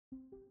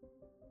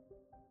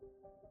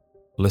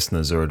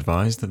Listeners are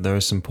advised that there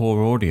is some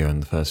poor audio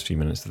in the first few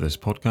minutes of this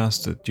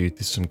podcast due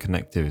to some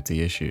connectivity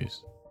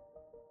issues.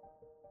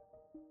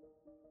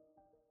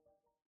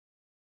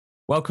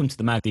 Welcome to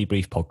the Mag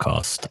Debrief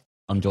podcast.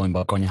 I'm joined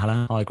by Gronya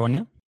Hallam. Hi,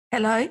 Gronya.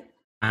 Hello.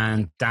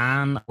 And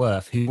Dan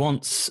Worth, who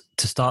wants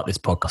to start this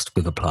podcast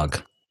with a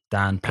plug.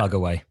 Dan, plug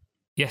away.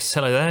 Yes,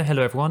 hello there.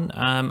 Hello, everyone.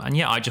 I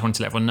just wanted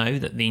to let everyone know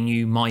that the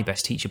new My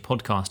Best Teacher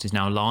podcast is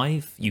now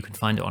live. You can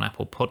find it on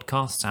Apple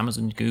Podcasts,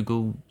 Amazon,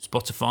 Google,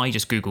 Spotify.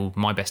 Just Google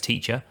My Best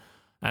Teacher.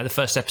 The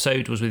first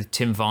episode was with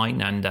Tim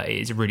Vine, and it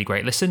is a really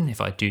great listen,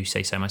 if I do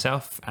say so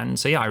myself. And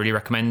so, I really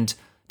recommend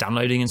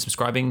downloading and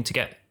subscribing to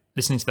get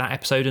listening to that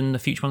episode and the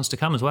future ones to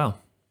come as well.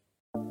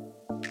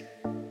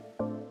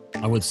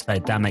 I would say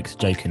Dan makes a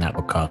joke in that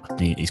podcast.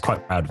 He's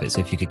quite proud of it.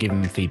 So if you could give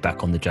him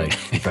feedback on the joke,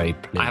 he'd be very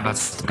pleased. I have had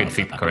some good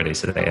feedback already,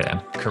 so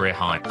career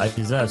high. It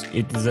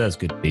deserves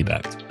good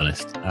feedback, to be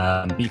honest.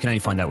 But you can only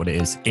find out what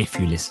it is if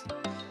you listen.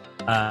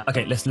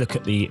 Okay, let's look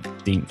at the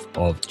 15th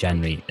of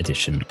January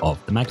edition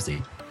of the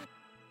magazine.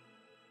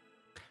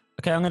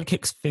 Okay, I'm going to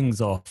kick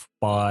things off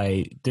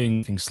by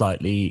doing things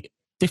slightly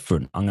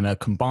different. I'm going to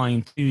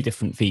combine two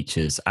different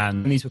features,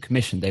 and when these were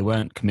commissioned, they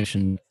weren't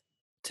commissioned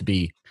to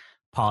be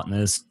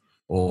partners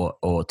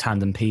or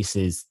tandem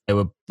pieces. They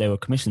were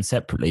commissioned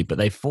separately, but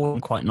they've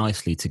fallen quite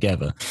nicely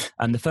together.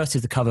 And the first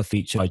is the cover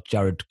feature by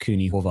Jared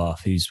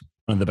Cooney-Horvath, who's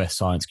one of the best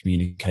science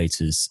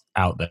communicators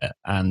out there,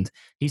 and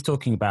he's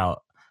talking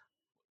about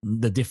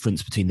the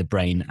difference between the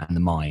brain and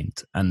the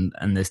mind. And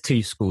there's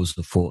two schools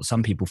of thought.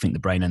 Some people think the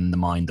brain and the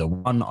mind are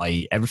one,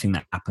 i.e. everything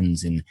that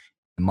happens in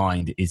the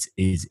mind is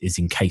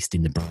encased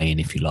in the brain,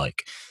 if you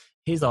like.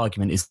 His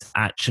argument is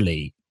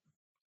actually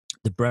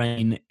the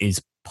brain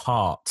is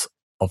part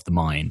of the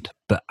mind,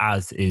 but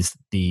as is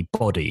the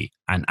body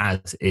and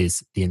as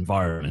is the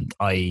environment,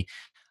 i.e.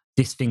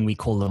 this thing we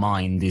call the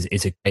mind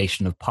is a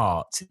creation of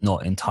parts,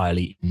 not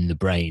entirely in the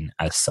brain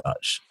as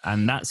such.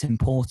 And that's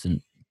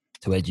important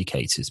to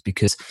educators,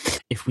 because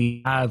if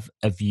we have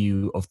a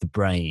view of the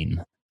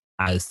brain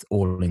as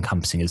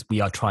all-encompassing, as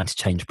we are trying to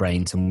change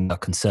brains and we are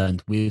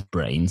concerned with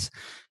brains,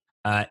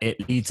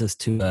 it leads us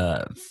to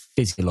a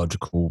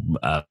physiological,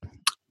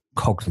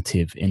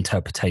 cognitive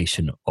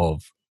interpretation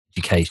of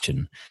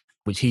education,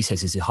 which he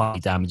says is highly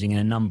damaging in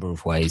a number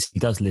of ways. He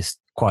does list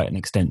quite an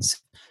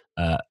extensive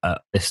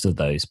list of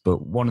those,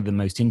 but one of the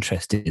most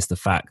interesting is the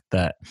fact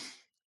that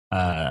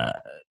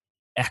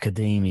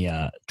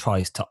academia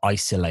tries to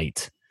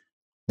isolate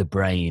the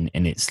brain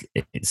in its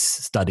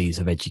studies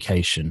of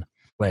education,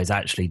 whereas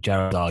actually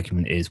Jared's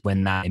argument is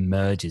when that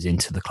emerges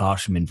into the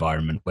classroom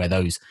environment, where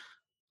those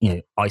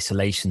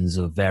isolations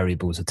of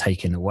variables are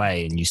taken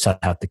away and you start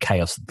to have the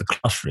chaos of the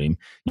classroom,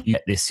 you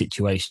get this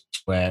situation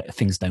where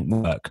things don't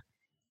work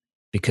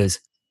because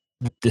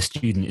the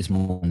student is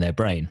more in their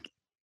brain.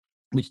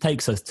 Which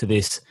takes us to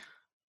this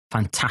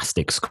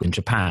fantastic school in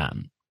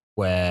Japan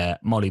where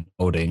Molly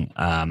Boulding,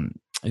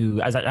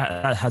 who has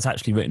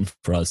actually written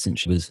for us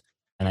since she was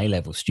an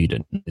A-level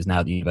student, is now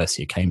at the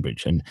University of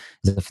Cambridge and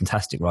is a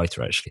fantastic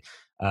writer actually.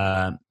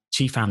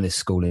 She found this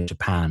school in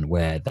Japan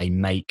where they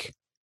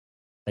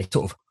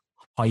sort of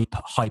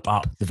hype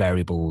up the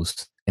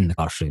variables in the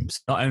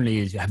classrooms. Not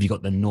only have you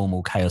got the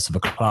normal chaos of a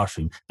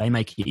classroom, they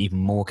make it even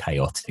more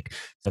chaotic.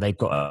 So they've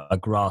got a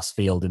grass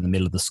field in the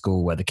middle of the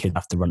school where the kids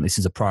have to run. This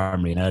is a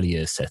primary and early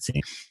years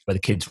setting where the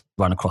kids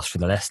run across for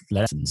the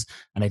lessons,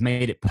 and they've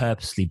made it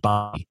purposely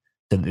bumpy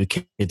so that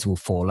the kids will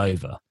fall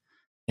over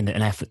in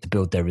an effort to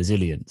build their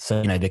resilience.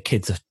 So, the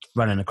kids are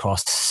running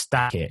across to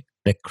stack it,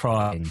 they're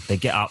crying, they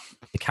get up,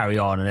 they carry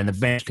on, and then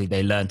eventually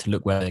they learn to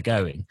look where they're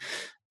going.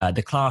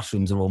 The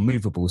classrooms are all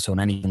movable, so on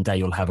any given day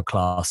you'll have a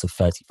class of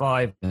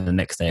 35 and the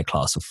next day a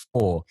class of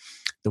 4.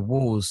 The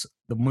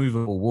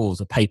movable walls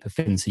are paper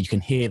thin, so you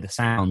can hear the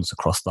sounds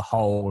across the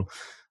whole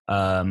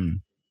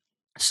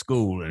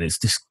school, and it's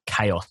just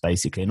chaos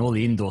basically. And all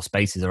the indoor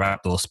spaces are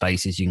outdoor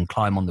spaces. You can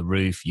climb on the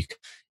roof.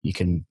 You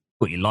can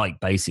what you like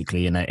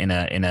basically in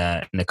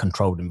a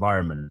controlled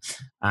environment.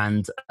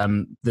 And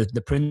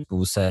the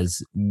principal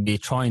says we're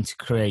trying to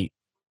create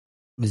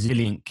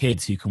resilient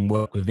kids who can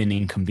work within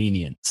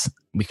inconvenience.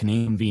 We can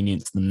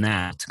inconvenience them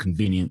now to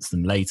convenience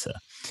them later.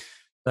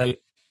 So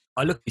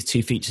I look at these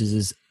two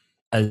features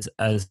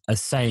as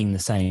saying the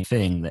same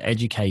thing, that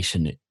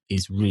education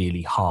is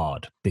really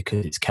hard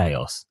because it's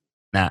chaos.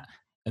 That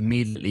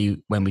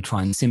immediately when we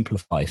try and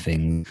simplify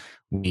things,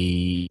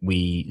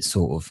 we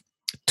sort of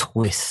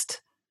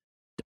twist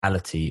the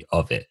reality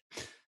of it.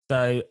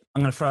 So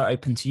I'm going to throw it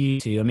open to you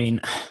two. I mean,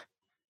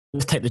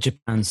 let's take the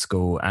Japan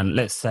school, and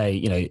let's say,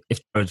 if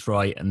Jared's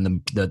right, and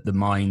the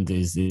mind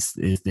is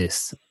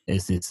this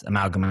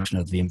amalgamation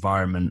of the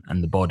environment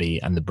and the body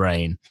and the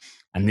brain,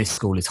 and this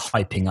school is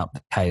hyping up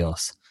the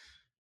chaos.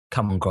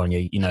 Come on,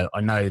 Gronya,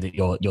 I know that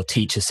your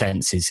teacher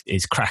sense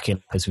is cracking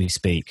up as we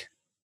speak.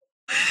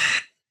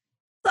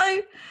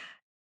 So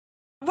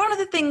one of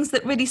the things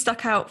that really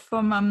stuck out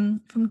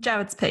from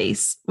Jared's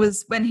piece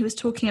was when he was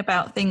talking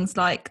about things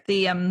like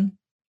the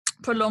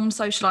prolonged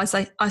social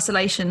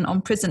isolation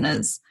on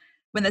prisoners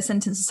when they're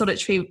sentenced to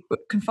solitary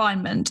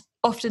confinement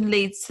often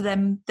leads to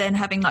them then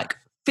having like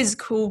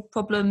physical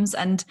problems,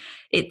 and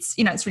it's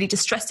really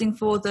distressing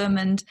for them,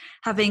 and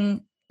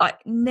having like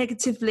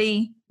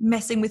negatively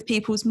messing with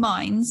people's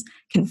minds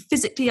can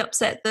physically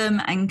upset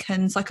them and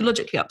can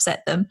psychologically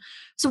upset them.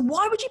 So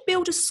why would you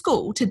build a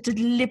school to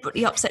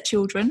deliberately upset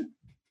children?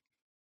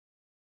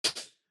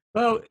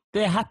 Well,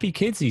 they're happy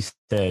kids, he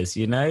says,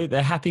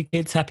 they're happy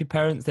kids, happy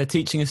parents, they're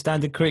teaching a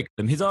standard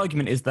curriculum. His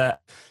argument is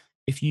that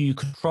if you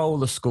control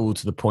the school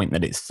to the point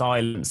that it's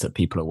silence, that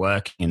people are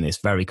working in this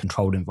very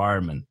controlled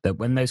environment, that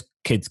when those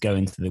kids go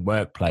into the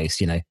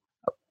workplace,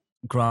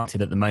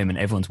 granted at the moment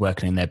everyone's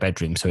working in their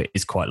bedroom, so it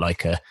is quite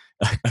like a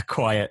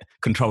quiet,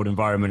 controlled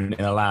environment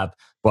in a lab.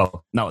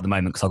 Well, not at the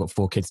moment because I've got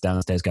 4 kids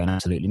downstairs going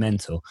absolutely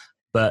mental.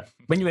 But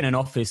when you're in an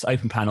office,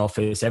 open plan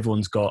office,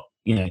 everyone's got,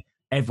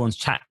 everyone's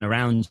chatting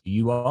around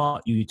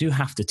you do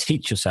have to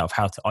teach yourself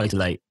how to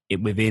isolate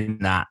it within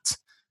that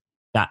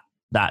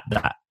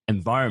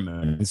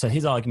environment. And so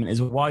his argument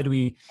is, why do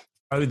we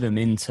throw them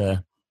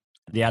into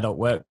the adult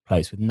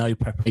workplace with no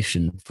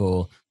preparation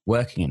for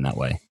working in that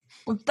way?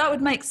 Well, that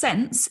would make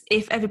sense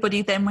if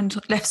everybody then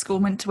left school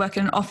and went to work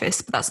in an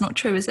office, but that's not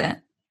true, is it?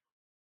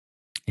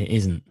 It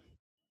isn't.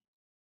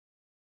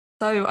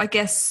 So I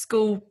guess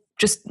school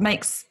just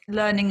makes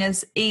learning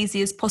as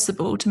easy as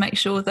possible to make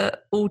sure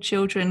that all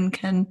children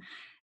can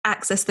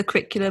access the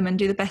curriculum and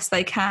do the best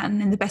they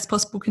can in the best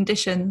possible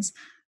conditions,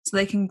 so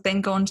they can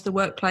then go on to the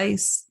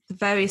workplace, the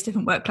various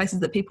different workplaces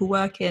that people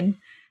work in.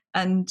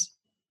 And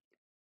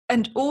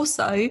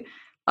also,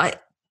 like,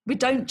 we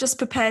don't just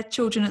prepare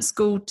children at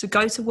school to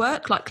go to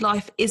work. Like,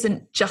 life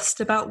isn't just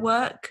about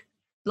work.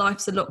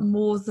 Life's a lot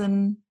more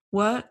than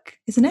work,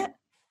 isn't it?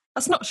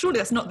 Surely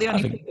that's not the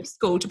only thing of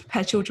school, to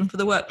prepare children for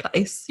the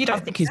workplace. You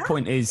don't think his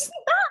point is...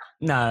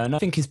 No, and I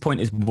think his point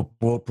is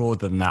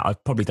broader than that.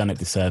 I've probably done it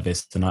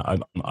disservice, and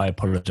I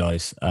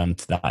apologise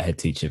to that head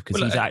teacher,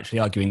 because he's actually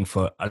arguing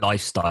for a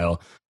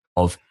lifestyle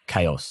of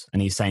chaos.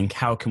 And he's saying,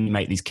 how can we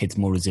make these kids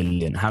more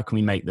resilient? How can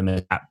we make them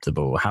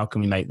adaptable? How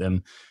can we make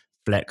them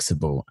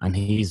flexible? And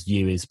his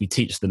view is we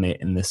teach them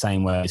it in the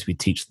same way as we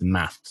teach them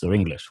maths or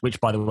English,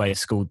 which, by the way,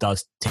 school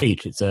does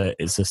teach. It's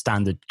a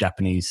standard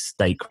Japanese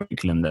state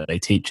curriculum that they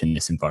teach in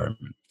this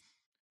environment.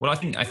 Well, I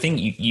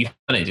think you have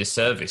done it a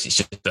disservice. It's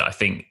just that I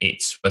think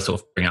it's worth sort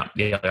of bring up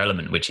the other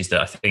element, which is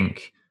that I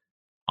think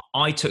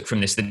I took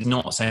from this that it's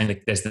not saying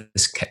that there's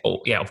this.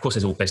 Of course,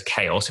 there's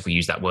chaos, if we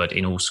use that word,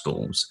 in all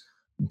schools.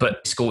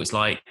 But school, it's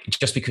like,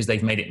 just because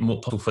they've made it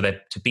more possible for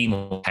there to be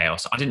more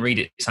chaos. I didn't read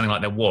it sounding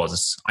like there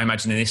was. I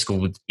imagine in this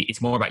school,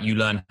 it's more about you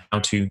learn how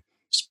to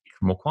speak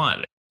more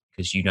quietly,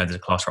 because there's a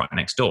class right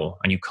next door,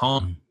 and you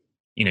can't.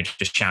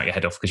 Just shout your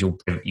head off because you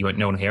won't,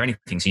 no one will hear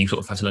anything. So you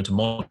sort of have to learn to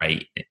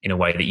moderate in a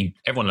way that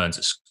everyone learns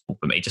at school,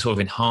 but it just sort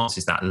of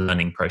enhances that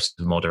learning process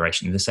of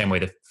moderation. In the same way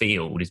the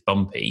field is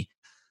bumpy,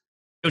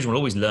 children will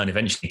always learn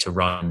eventually to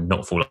run,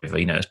 not fall over,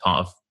 as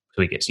part of,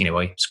 so it gets,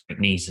 why scraped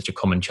knees is such a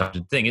common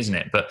childhood thing, isn't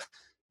it? But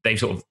they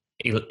sort of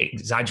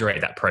exaggerate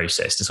that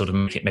process to sort of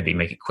make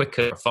it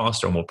quicker, or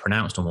faster, or more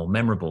pronounced, or more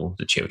memorable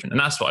to children. And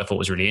that's what I thought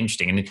was really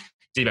interesting. And it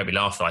did make me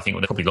laugh, though. I think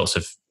there are probably lots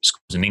of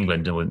schools in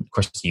England or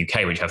across the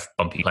UK which have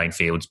bumpy playing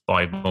fields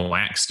by more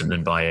accident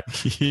than by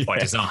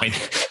design.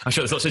 I'm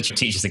sure there's lots of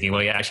teachers thinking,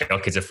 well, yeah, actually our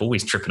kids are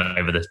always tripping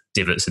over the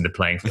divots in the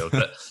playing field.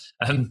 But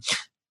I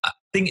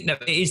think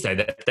it is, though.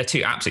 They're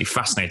two absolutely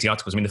fascinating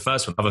articles. I mean, the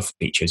first one, Other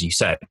Feature, as you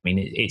said, I mean,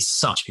 it's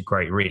such a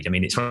great read. I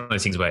mean, it's one of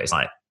those things where it's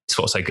like, it's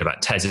what's so good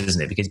about TES,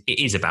 isn't it? Because it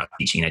is about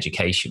teaching and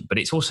education, but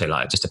it's also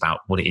like just about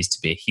what it is to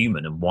be a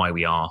human and why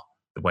we are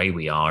the way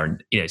we are.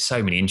 And,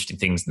 so many interesting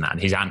things in that.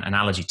 And his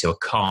analogy to a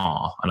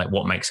car and like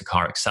what makes a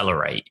car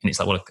accelerate. And it's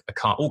like, well,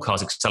 all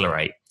cars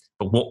accelerate,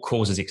 but what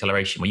causes the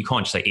acceleration? Well, you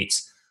can't just say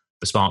it's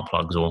the spark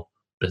plugs or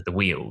the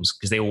wheels,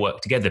 because they all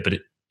work together, but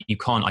you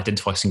can't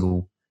identify a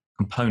single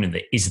component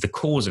that is the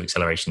cause of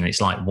acceleration. And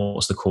it's like,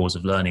 what's the cause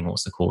of learning?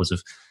 What's the cause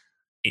of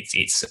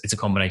it's a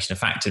combination of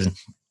factors. And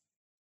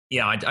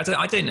yeah, I don't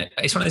know.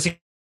 It's one of those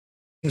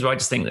things where I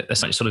just think that there's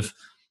sort of,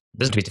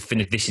 doesn't be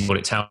definitive, this is what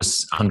it tells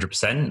us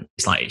 100%.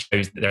 It's like, it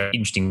shows that there are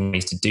interesting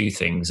ways to do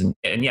things. And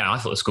yeah, I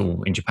thought the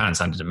school in Japan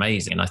sounded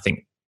amazing. And I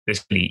think a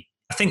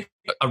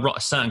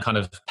certain kind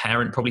of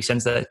parent probably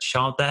sends their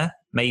child there,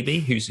 maybe,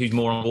 who's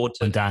more on board.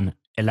 Dan,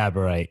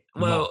 elaborate.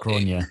 Well,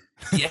 yeah.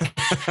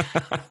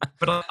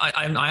 But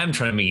I am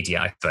trying to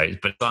mediate, I suppose.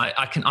 But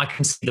I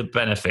can see the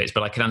benefits,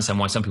 but I can understand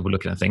why some people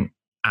look at it and think,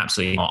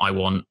 absolutely not. I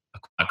want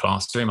a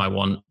classroom. I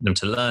want them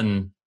to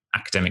learn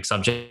academic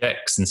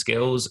subjects and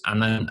skills.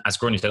 And then, as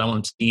Gráinne said, I want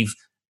them to leave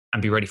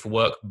and be ready for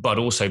work, but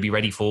also be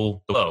ready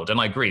for the world. And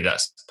I agree,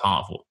 that's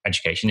part of what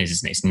education is,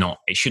 isn't it?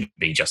 It shouldn't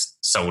be just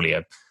solely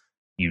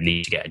you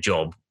leave to get a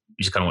job,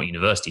 which is kind of what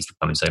universities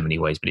become in so many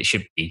ways, but it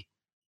should be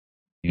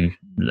you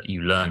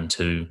learn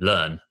to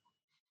learn.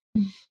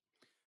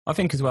 I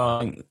think as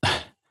well,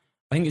 I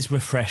think it's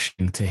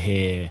refreshing to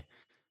hear,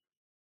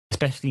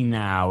 especially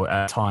now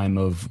at a time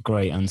of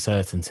great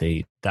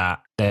uncertainty,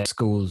 that their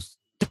schools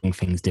doing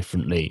things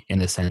differently, in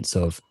the sense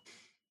of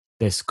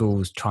their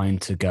schools trying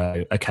to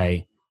go,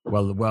 okay,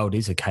 well, the world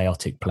is a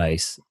chaotic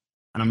place.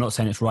 and I'm not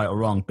saying it's right or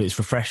wrong, but it's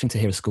refreshing to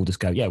hear a school just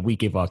go, yeah, we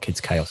give our kids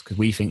chaos because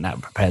we think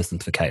that prepares them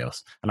for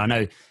chaos. And I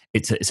know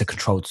it's a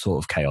controlled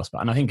sort of chaos,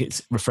 and I think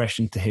it's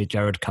refreshing to hear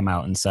Gerard come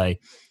out and say,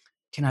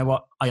 do you know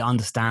what? I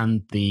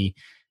understand the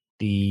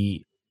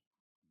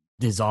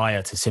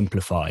desire to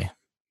simplify,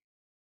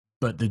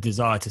 but the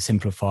desire to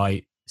simplify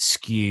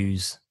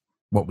skews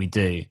what we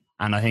do.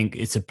 And I think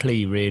it's a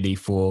plea really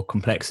for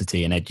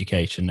complexity in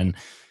education. And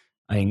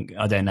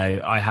I don't know,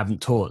 I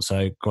haven't taught,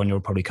 so Gráinne will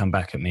probably come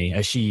back at me,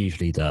 as she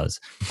usually does.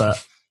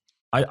 But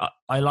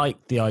I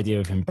like the idea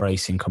of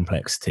embracing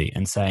complexity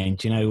and saying,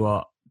 do you know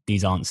what?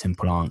 These aren't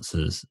simple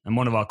answers. And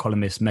one of our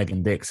columnists,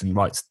 Megan Dixon,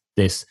 writes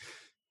this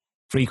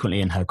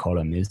frequently in her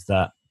column, is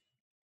that,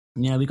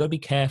 we've got to be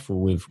careful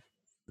with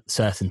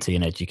certainty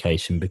in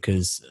education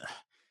because,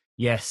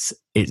 yes,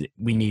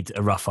 we need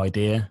a rough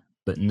idea,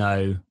 but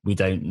no, we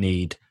don't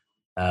need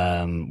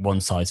one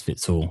size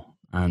fits all.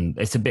 And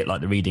it's a bit like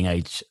the Reading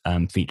Age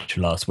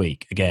feature last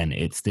week. Again,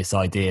 it's this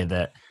idea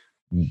that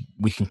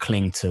we can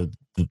cling to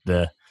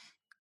the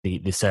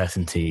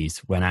certainties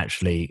when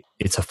actually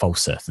it's a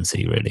false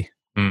certainty, really.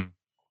 Mm.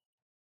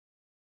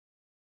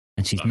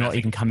 And she's not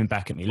even coming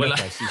back at me. Well, look,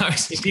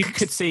 if you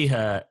could see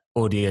her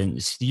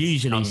audience,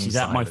 usually she's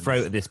at my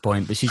throat at this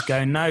point, but she's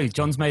going, no,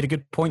 John's made a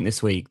good point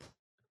this week.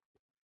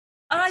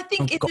 And I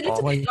think it's a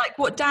little bit like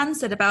what Dan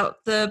said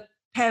about the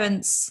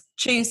parents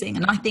choosing.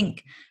 And I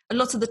think a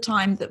lot of the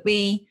time that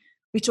we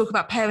talk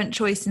about parent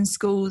choice in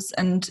schools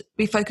and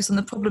we focus on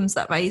the problems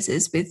that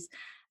raises with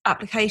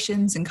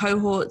applications and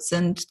cohorts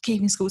and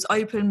keeping schools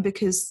open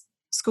because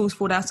schools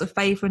fall out of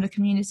favour in a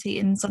community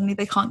and suddenly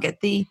they can't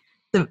get the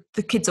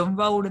kids on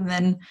roll, and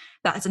then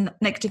that has a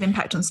negative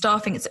impact on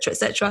staffing, etc.,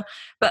 etc.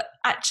 But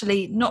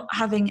actually not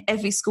having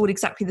every school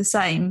exactly the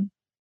same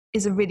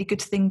is a really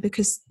good thing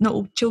because not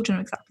all children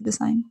are exactly the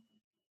same.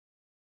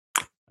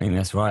 I think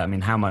that's right. I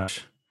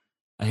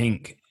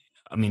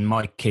mean,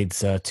 my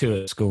kids are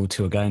 2 at school,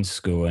 2 are going to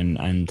school,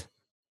 and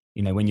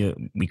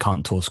we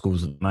can't tour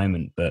schools at the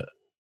moment, but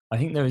I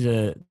think there's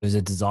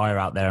a desire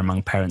out there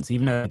among parents,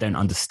 even though they don't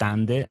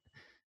understand it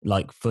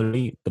like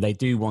fully, but they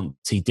do want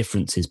to see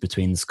differences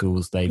between the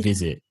schools they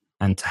visit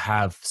and to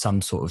have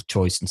some sort of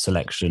choice and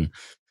selection.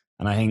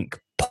 And I think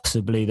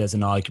possibly there's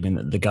an argument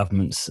that the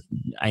government's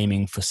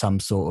aiming for some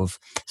sort of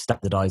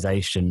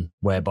standardization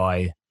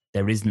whereby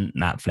there isn't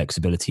that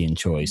flexibility in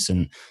choice.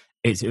 And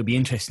it would be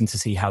interesting to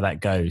see how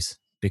that goes,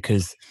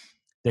 because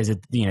there's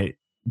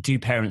do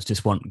parents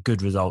just want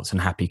good results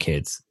and happy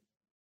kids?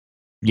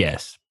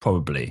 Yes,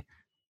 probably.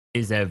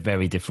 Is there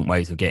very different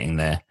ways of getting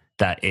there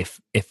that if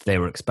they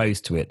were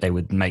exposed to it, they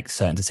would make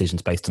certain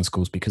decisions based on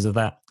schools because of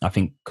that? I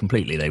think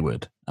completely they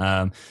would.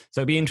 So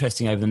it'd be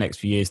interesting over the next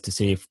few years to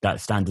see if that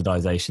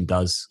standardization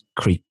does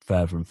creep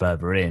further and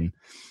further in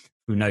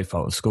through no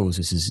fault of schools.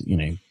 This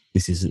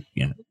is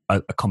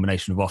a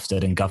combination of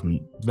Ofsted and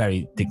government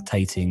very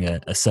dictating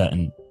a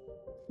certain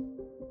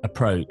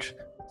approach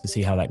to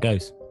see how that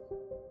goes.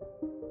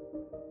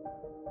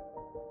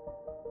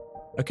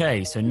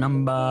 Okay, so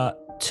number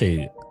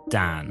 2,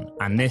 Dan.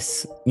 And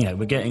this,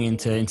 we're getting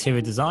into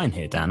interior design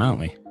here, Dan, aren't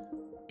we?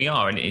 We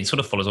are, and it sort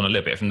of follows on a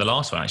little bit from the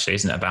last one, actually,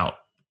 isn't it? About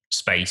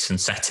space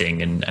and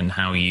setting and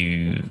how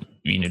you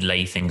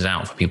lay things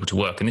out for people to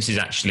work. And this is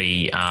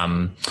actually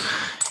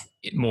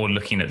more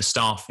looking at the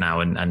staff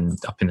now and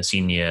up in the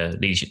senior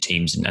leadership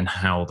teams and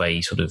how they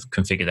sort of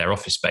configure their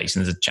office space.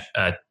 And there's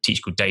a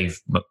teacher called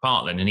Dave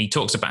McPartland, and he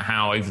talks about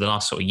how over the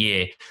last sort of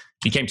year,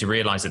 he came to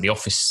realise that the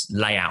office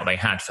layout they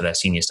had for their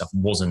senior staff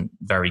wasn't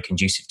very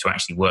conducive to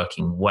actually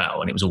working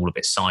well, and it was all a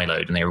bit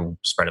siloed and they were all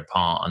spread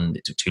apart, and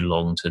it took too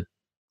long for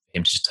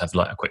him to just have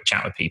like a quick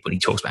chat with people. And he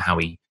talks about how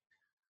he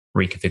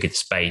reconfigured the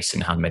space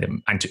and how he made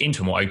it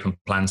into a more open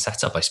plan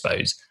setup, I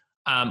suppose,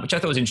 which I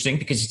thought was interesting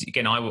because,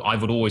 again, I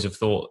would always have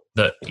thought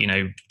that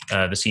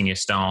the senior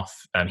staff,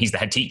 he's the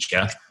head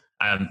teacher,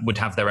 would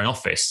have their own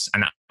office,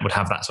 and that would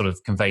have that sort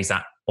of conveys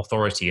that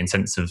authority and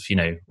sense of,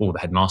 the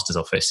headmaster's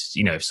office.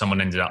 If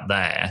someone ended up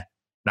there,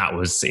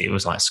 it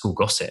was like school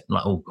gossip.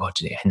 Like, oh God,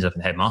 it ended up in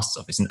the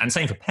headmaster's office. And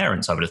same for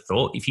parents, I would have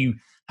thought. If you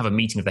have a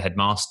meeting with the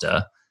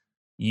headmaster,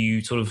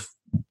 you sort of,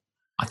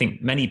 I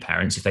think many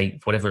parents, if they,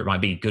 whatever it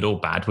might be, good or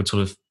bad, would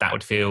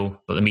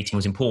feel that the meeting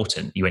was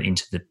important. You went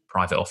into the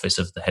private office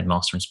of the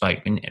headmaster and spoke.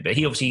 But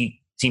he obviously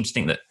seems to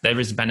think that there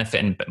is a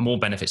benefit and more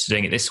benefits to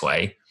doing it this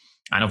way.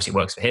 And obviously it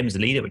works for him as a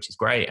leader, which is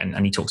great.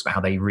 And he talks about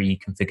how they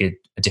reconfigured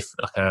a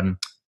different,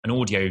 an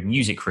audio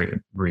music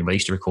room where they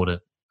used to record a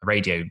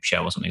radio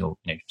show or something, or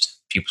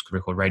pupils could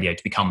record radio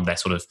to become their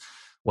sort of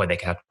where they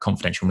could have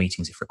confidential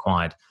meetings if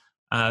required.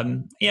 I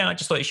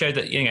just thought it showed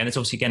that, and it's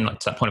obviously, again, like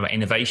to that point about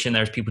innovation,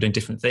 there's people doing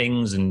different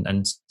things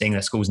and seeing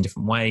their schools in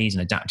different ways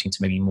and adapting to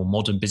maybe more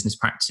modern business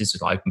practices.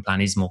 So open plan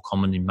is more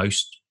common in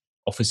most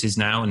offices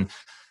now, and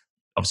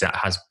obviously that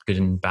has good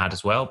and bad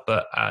as well.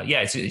 But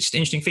it's an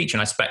interesting feature.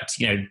 And I expect,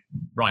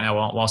 right now,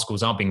 while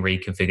schools are being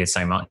reconfigured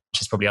so much,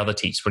 there's probably other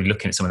teachers probably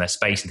looking at some of their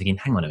space and thinking,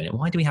 hang on a minute,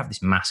 why do we have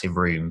this massive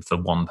room for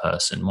one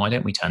person? Why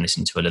don't we turn this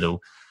into a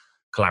little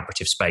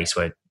collaborative space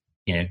where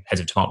heads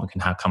of department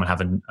can come and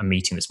have a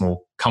meeting that's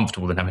more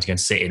comfortable than having to go and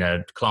sit in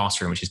a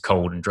classroom which is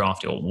cold and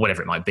drafty or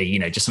whatever it might be,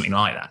 just something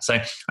like that. So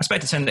I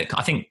expect to send that.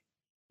 I think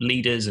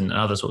leaders and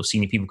other sort of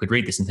senior people could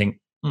read this and think,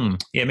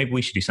 yeah, maybe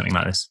we should do something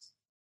like this.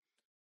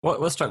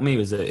 What struck me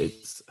was that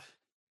it's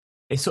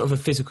sort of a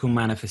physical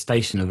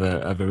manifestation of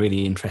a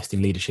really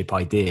interesting leadership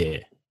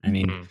idea. I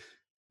mean,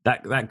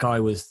 that guy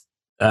was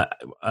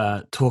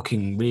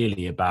talking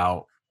really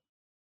about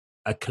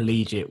a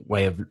collegiate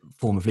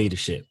form of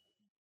leadership.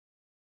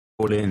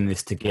 All in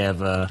this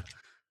together,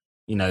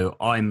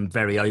 I'm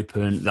very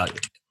open.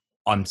 Like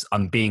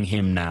I'm being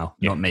him now,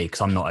 not me,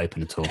 because I'm not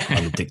open at all.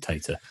 I'm a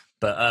dictator.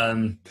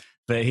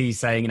 But he's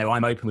saying,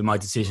 I'm open with my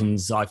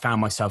decisions. I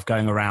found myself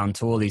going around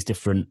to all these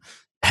different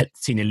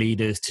senior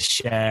leaders to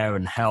share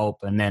and help,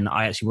 and then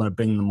I actually want to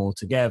bring them all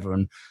together.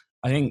 And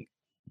I think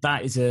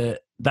that is a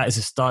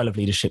style of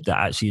leadership that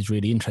actually is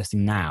really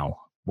interesting now,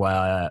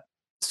 where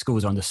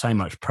schools are under so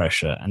much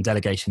pressure, and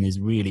delegation is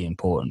really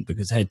important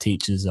because head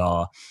teachers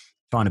are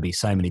trying to be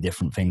so many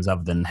different things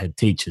other than head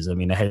teachers. I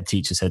mean, a head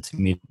teacher said to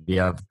me the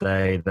other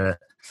day that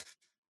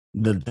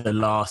the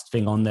last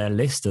thing on their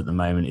list at the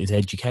moment is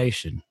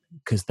education,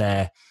 because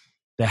they're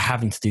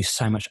having to do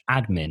so much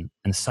admin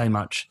and so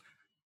much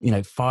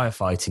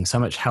firefighting, so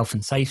much health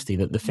and safety,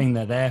 that the thing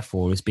they're there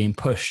for is being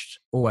pushed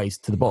always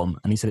to the bottom.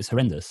 And he said it's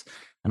horrendous.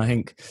 And I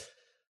think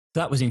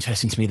that was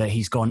interesting to me, that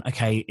he's gone,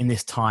 okay, in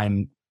this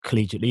time,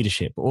 collegiate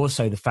leadership, but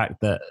also the fact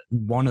that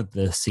one of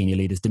the senior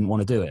leaders didn't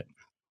want to do it,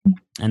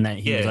 and that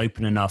he was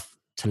open enough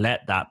to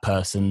let that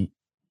person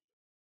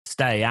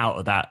stay out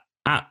of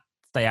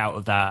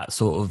that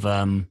sort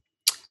of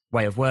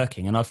way of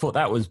working. And I thought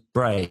that was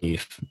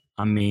brave.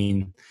 I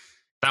mean,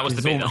 that was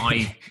the bit that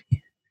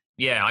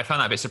I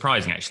found that a bit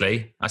surprising,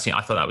 actually. I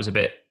thought that was a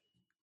bit,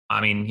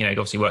 it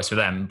obviously works for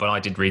them, but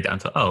I did read that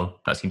and thought,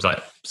 that seems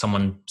like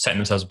someone setting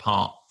themselves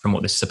apart from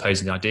what this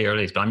supposed ideal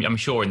is. But I'm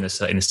sure in the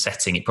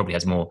setting, it probably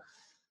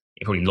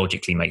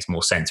logically makes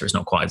more sense, or it's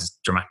not quite as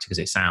dramatic as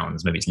it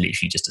sounds. Maybe it's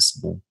literally just a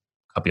small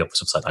cubby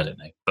office offside, I don't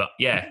know. But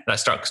yeah, that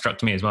struck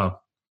to me as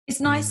well. It's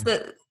nice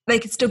that they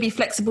could still be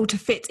flexible to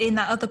fit in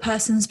that other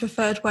person's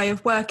preferred way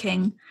of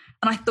working.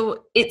 And I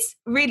thought it's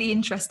really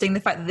interesting, the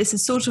fact that this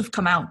has sort of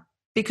come out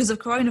because of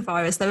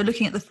coronavirus. They were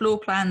looking at the floor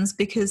plans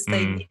because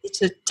they needed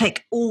to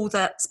take all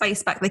that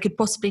space back they could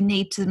possibly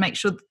need to make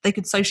sure that they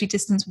could socially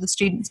distance with the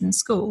students in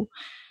school.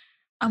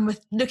 And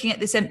with looking at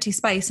this empty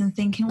space and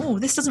thinking,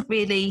 this doesn't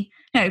really,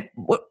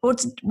 what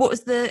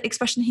was the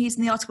expression he used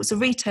in the article? It's a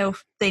retail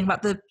thing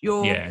about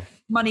your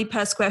money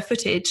per square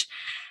footage.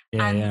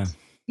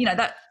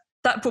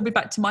 That brought me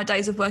back to my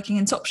days of working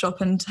in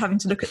Topshop and having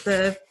to look at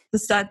the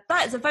stud.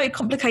 That is a very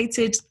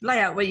complicated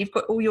layout where you've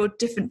got all your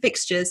different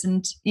fixtures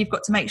and you've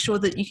got to make sure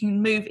that you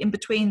can move in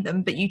between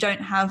them, but you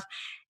don't have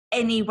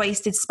any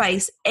wasted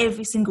space.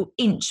 Every single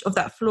inch of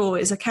that floor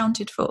is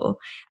accounted for.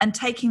 And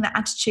taking that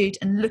attitude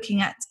and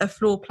looking at a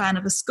floor plan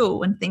of a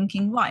school and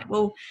thinking, right,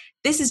 well,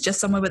 this is just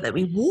somewhere that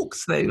we walk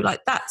through.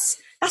 Like that's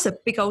a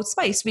big old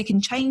space. We can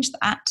change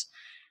that.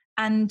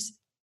 And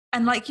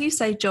like you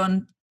say,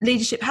 John,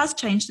 leadership has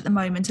changed at the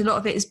moment. A lot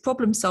of it is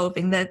problem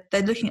solving. They're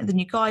looking at the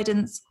new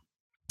guidance.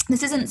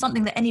 This isn't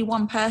something that any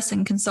one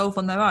person can solve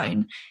on their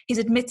own. He's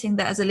admitting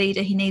that as a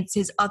leader, he needs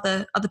his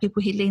other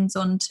people he leans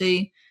on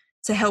to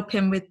help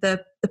him with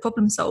the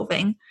problem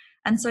solving.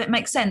 And so it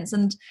makes sense.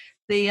 And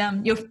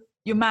the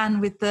your man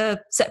with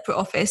the separate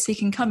office, he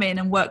can come in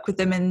and work with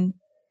them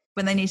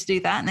when they need to do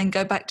that, and then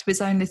go back to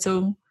his own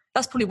little.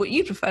 That's probably what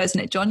you prefer, isn't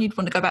it, John? You'd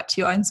want to go back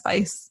to your own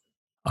space.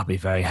 I'll be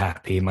very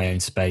happy in my own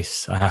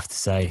space, I have to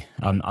say.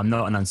 I'm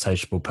not an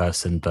unsociable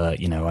person, but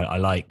I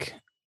like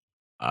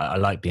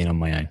being on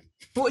my own.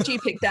 What would you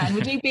pick, Dan?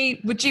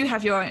 Would you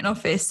have your own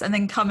office and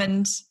then come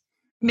and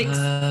mix?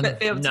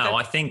 No,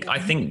 I think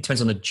it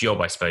depends on the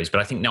job, I suppose. But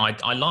I think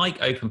I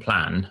like open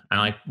plan, and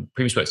I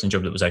previously worked in a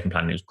job that was open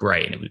plan, and it was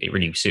great, and it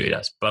really suited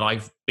us. But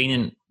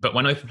but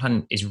when open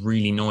plan is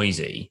really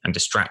noisy and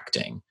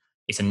distracting,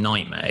 it's a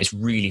nightmare. It's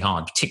really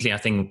hard, particularly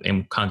I think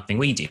in kind of thing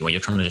we do, where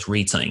you're trying to just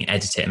read something and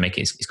edit it and make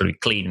it. It's got to be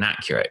clean and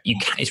accurate.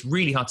 It's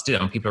really hard to do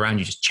that when people around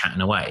you just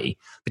chatting away.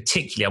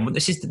 Particularly,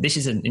 this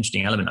is an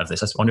interesting element of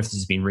this. I wonder if this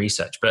has been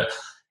researched, but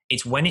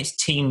it's when it's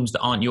teams that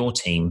aren't your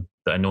team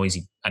that are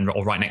noisy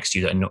or right next to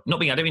you that are not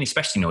being. I don't mean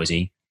especially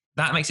noisy.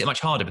 That makes it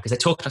much harder because they're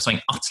talking about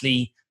something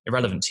utterly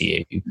irrelevant to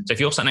you. So if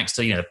you're sat next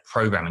to the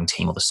programming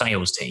team or the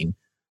sales team,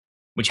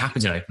 which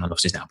happens in open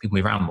offices now, people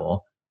move around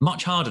more.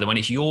 Much harder than when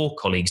it's your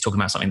colleagues talking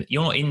about something that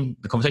you're not in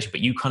the conversation,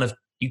 but you kind of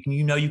you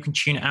can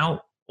tune it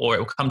out, or it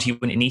will come to you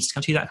when it needs to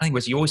come to you. That kind of thing.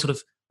 Whereas you're always sort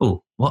of,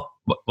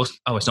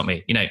 it's not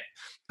me.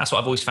 That's what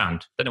I've always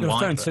found. Don't know why.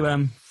 You're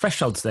referring to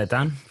thresholds there,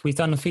 Dan. We've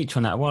done a feature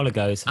on that a while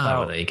ago. It's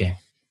about, there you go.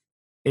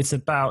 It's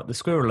about the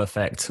squirrel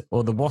effect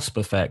or the wasp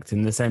effect,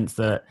 in the sense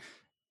that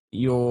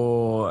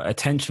your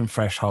attention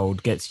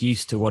threshold gets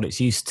used to what it's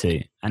used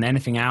to, and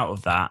anything out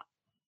of that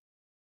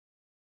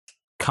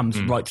comes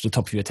right to the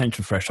top of your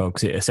attention threshold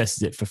because it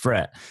assesses it for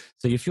threat.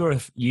 So if you're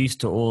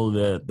used to all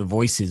the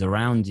voices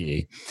around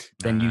you,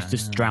 then you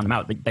just drown them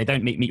out. They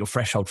don't meet your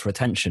threshold for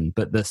attention.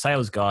 But the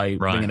sales guy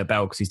ringing a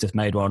bell because he's just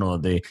made one, or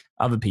the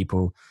other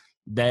people,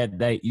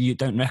 you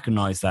don't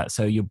recognize that.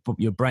 So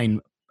your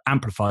brain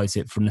amplifies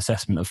it from an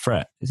assessment of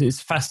threat.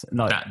 It's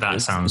fascinating.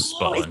 That sounds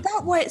spot on. Is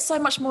that why it's so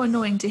much more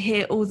annoying to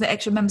hear all the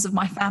extra members of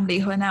my family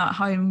who are now at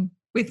home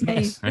with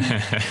me?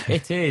 Yes.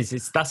 It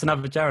is. That's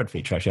another Jared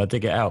feature, actually. I'll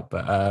dig it out.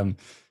 But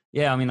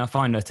yeah, I mean, I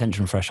find the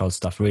attention threshold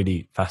stuff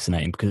really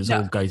fascinating because it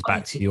all goes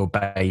back to your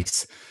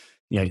base,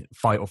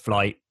 fight or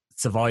flight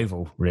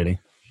survival, really.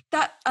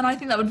 And I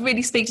think that would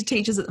really speak to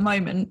teachers at the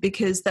moment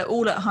because they're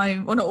all at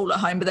home, well, not all at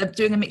home, but they're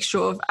doing a mixture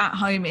of at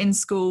home, in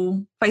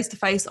school,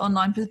 face-to-face,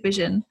 online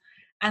provision.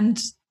 And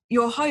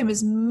your home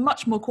is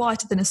much more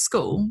quieter than a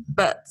school,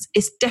 but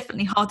it's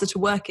definitely harder to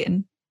work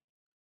in.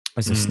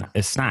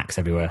 There's snacks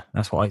everywhere.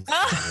 That's what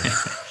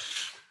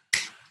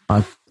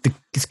I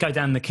just go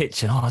down the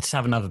kitchen. I'll just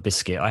have another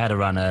biscuit. I had a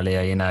run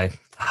earlier,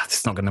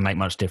 it's not going to make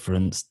much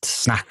difference.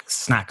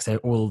 Snacks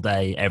all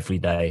day, every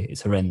day.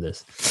 It's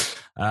horrendous.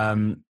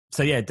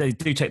 So yeah,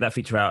 do check that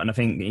feature out. And I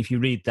think if you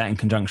read that in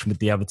conjunction with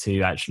the other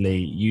two,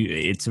 actually,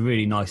 it's a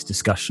really nice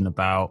discussion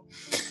about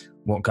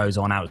what goes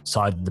on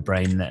outside of the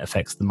brain that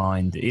affects the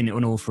mind in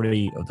all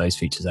three of those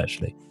features,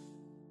 actually.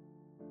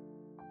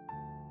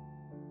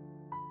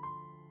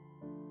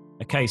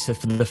 Okay, so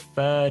for the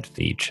third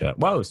feature,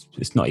 well,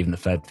 it's not even the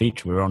third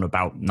feature. We're on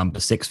about number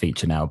 6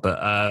 feature now. But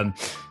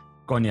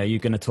Gonya, you're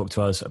going to talk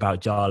to us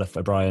about Jarlath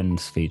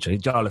O'Brien's feature.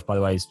 Jarlath, by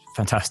the way, is a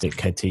fantastic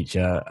head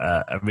teacher,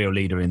 a real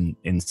leader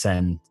in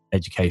SEN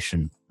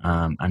education,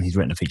 and he's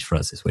written a feature for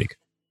us this week.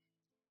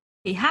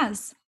 He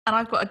has, and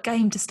I've got a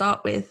game to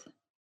start with.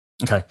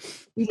 Okay.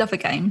 We love a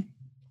game.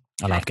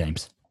 I love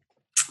games.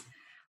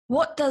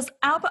 What does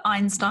Albert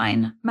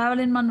Einstein,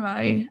 Marilyn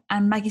Monroe,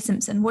 and Maggie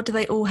Simpson, what do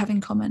they all have in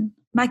common?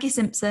 Maggie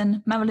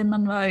Simpson, Marilyn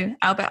Monroe,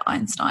 Albert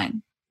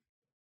Einstein.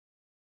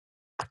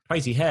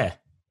 Crazy hair.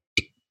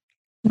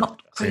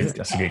 Not crazy.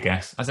 That's a good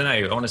guess. I don't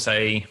know. I want to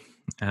say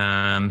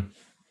I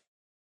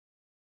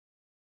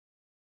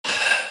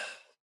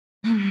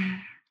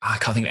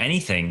can't think of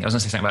anything. I was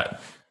going to say something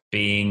about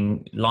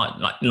being like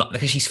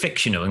because she's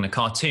fictional in the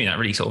cartoon. That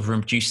really sort of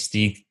reduced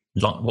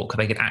what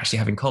they could actually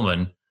have in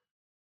common.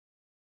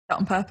 Not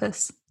on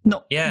purpose.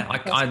 Not. Yeah,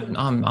 I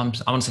want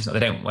to say something.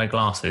 They don't wear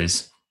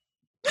glasses.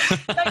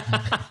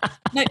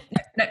 No.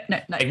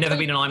 They've never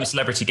been an I'm a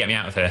Celebrity. Get me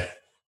out of here.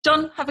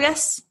 John, have a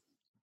guess.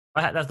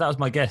 That was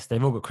my guess.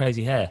 They've all got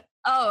crazy hair.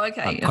 Oh,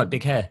 okay. Quite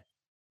big hair.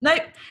 No,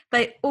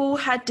 they all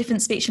had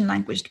different speech and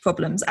language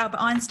problems.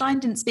 Albert Einstein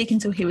didn't speak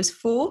until he was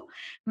 4.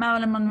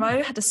 Marilyn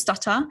Monroe had a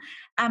stutter.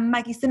 And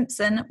Maggie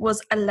Simpson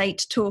was a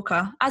late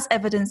talker, as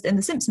evidenced in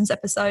the Simpsons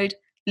episode,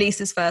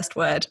 Lisa's first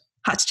word.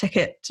 Had to check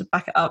it to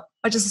back it up.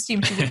 I just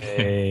assumed she would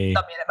dummy in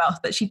her mouth,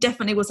 but she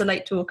definitely was a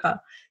late talker.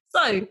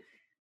 So,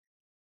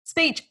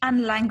 speech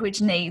and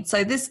language needs.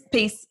 So this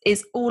piece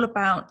is all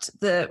about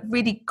the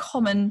really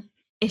common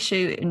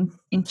issue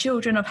in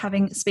children of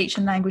having speech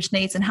and language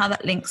needs and how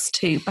that links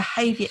to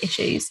behaviour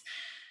issues.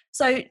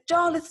 So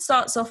Jarlath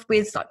starts off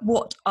with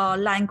what are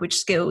language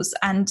skills?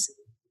 And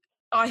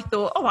I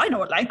thought, I know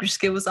what language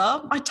skills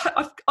are.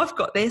 I've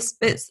got this,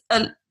 but it's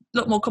a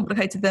lot more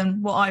complicated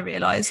than what I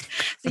realised.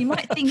 So you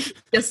might think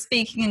just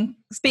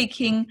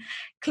speaking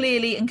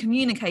clearly and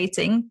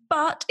communicating,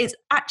 but it's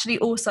actually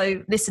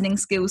also listening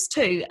skills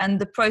too, and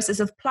the process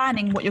of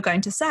planning what you're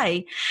going to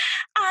say.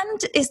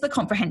 And it's the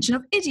comprehension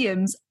of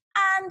idioms.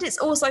 And it's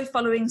also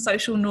following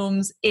social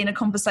norms in a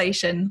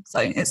conversation. So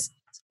it's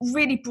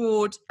really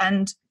broad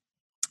and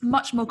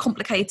much more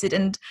complicated,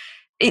 and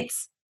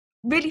it's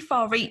really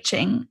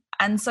far-reaching.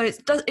 And so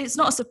it's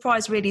not a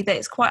surprise, really, that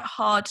it's quite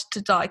hard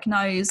to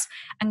diagnose,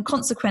 and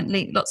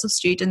consequently, lots of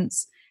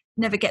students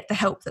never get the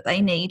help that they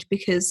need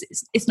because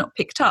it's not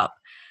picked up.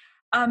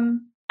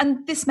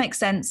 And this makes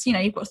sense.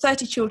 You've got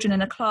 30 children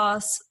in a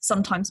class,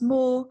 sometimes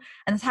more,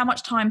 and how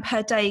much time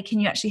per day can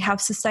you actually have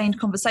sustained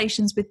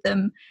conversations with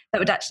them that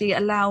would actually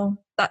allow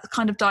that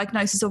kind of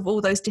diagnosis of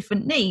all those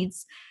different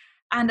needs?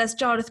 And as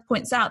Jarlath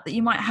points out, that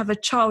you might have a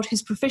child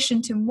who's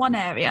proficient in one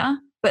area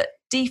but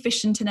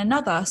deficient in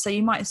another. So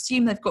you might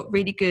assume they've got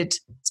really good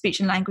speech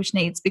and language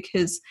needs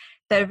because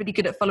they're really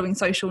good at following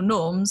social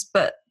norms,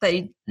 but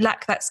they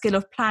lack that skill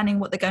of planning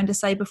what they're going to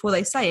say before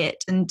they say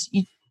it. And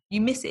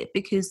you miss it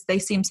because they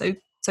seem so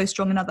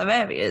strong in other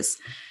areas.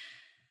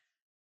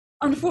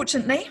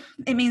 Unfortunately,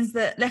 it means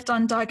that left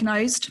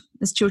undiagnosed,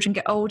 as children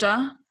get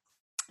older,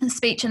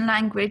 speech and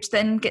language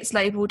then gets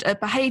labelled a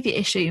behaviour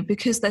issue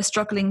because they're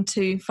struggling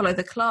to follow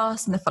the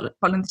class and they're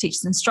following the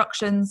teacher's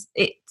instructions.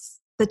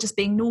 They're just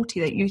being naughty,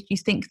 that you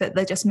think that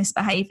they're just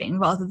misbehaving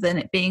rather than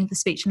it being the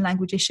speech and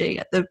language issue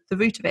at the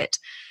root of it.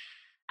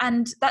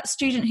 And that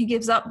student who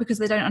gives up because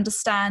they don't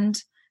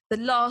understand, the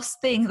last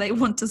thing they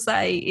want to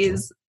say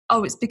is,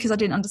 oh, it's because I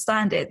didn't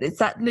understand it. It's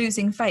that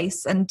losing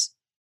face. And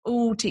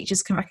all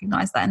teachers can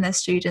recognise that in their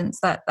students,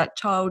 that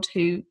child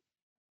who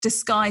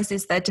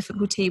disguises their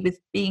difficulty with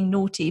being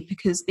naughty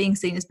because being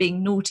seen as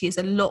being naughty is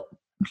a lot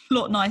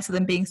lot nicer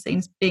than being seen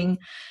as being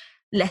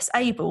less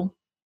able.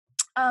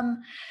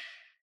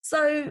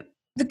 So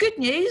the good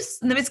news,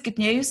 and there is good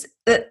news,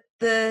 that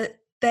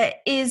there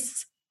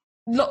is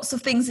lots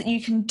of things that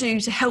you can do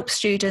to help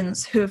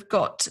students who have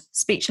got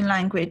speech and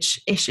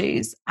language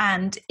issues.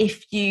 And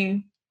if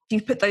you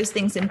put those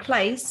things in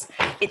place,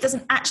 it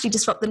doesn't actually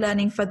disrupt the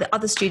learning for the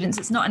other students.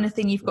 It's not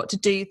anything you've got to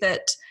do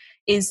that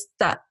is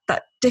that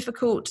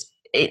difficult.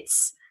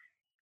 It's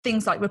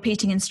things like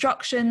repeating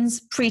instructions,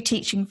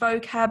 pre-teaching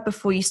vocab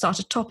before you start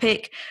a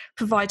topic,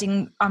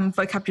 providing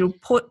vocabulary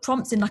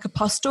prompts in like a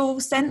pastoral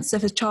sense. So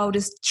if a child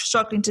is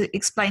struggling to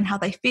explain how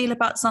they feel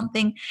about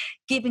something,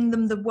 giving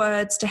them the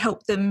words to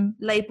help them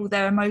label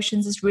their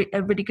emotions is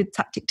a really good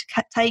tactic to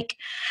take.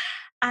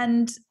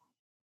 And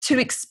to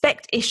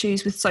expect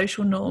issues with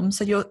social norms.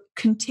 So you're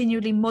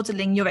continually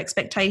modelling your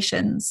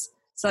expectations.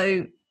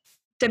 So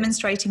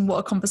demonstrating what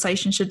a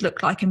conversation should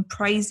look like and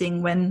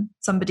praising when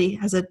somebody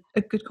has a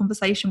good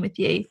conversation with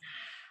you.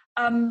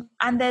 And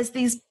there's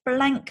these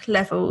blank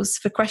levels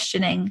for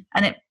questioning,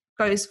 and it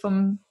goes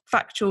from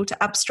factual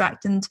to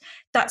abstract, and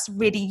that's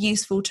really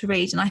useful to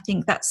read. And I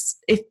think that's,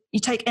 if you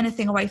take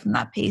anything away from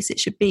that piece, it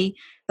should be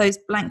those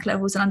blank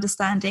levels and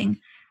understanding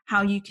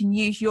how you can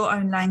use your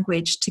own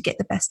language to get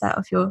the best out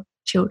of your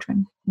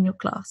children in your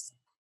class.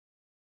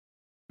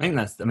 I think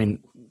that's, I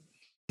mean,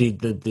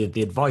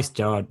 the advice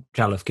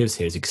Jarlath gives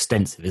here is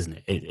extensive, isn't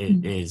it?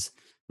 It is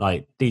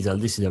like, this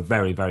is a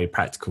very, very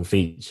practical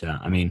feature.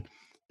 I mean,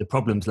 the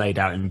problem's laid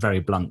out in very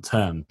blunt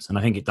terms, and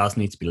I think it does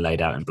need to be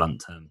laid out in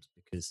blunt terms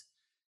because,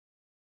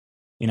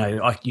 you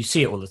know, you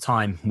see it all the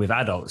time with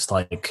adults,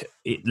 let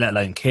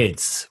alone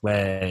kids,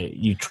 where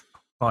you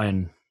try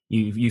and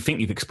you think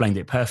you've explained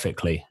it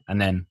perfectly, and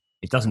then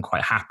it doesn't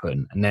quite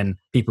happen, and then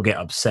people get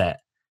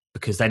upset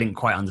because they didn't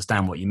quite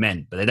understand what you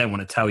meant, but they don't want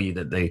to tell you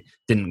that they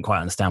didn't quite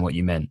understand what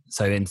you meant.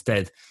 So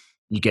instead,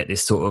 you get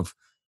this sort of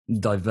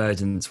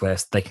divergence where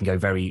they can go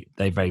very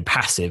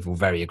passive or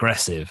very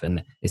aggressive,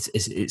 and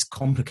it's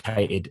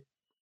complicated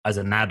as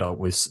an adult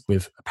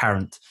with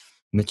apparent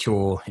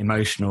mature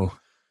emotional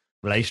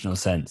relational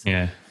sense.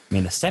 Yeah, I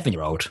mean, a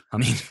 7-year-old. I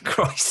mean,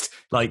 Christ,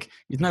 like,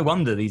 it's no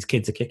wonder these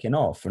kids are kicking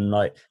off. And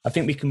like, I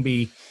think we can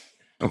be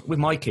with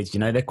my kids. You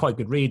know, they're quite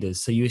good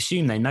readers, so you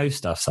assume they know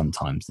stuff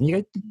sometimes, and you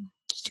go,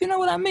 do you know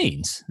what that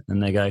means?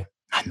 And they go,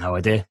 I have no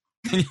idea.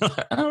 And you're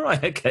like, all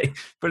right, okay,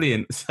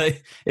 brilliant. So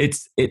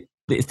it's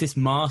this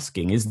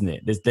masking, isn't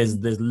it? There's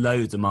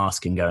loads of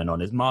masking going on.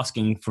 There's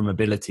masking from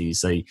abilities,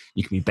 so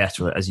you can be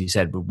better at, as you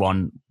said, with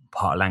one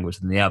part of language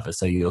than the other.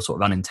 So you're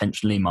sort of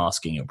unintentionally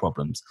masking your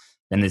problems.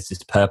 Then there's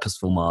this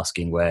purposeful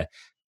masking where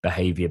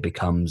behaviour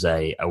becomes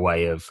a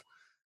way of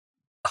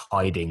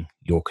hiding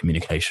your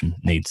communication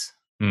needs.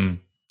 Mm.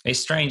 It's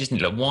strange, isn't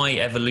it? Like, why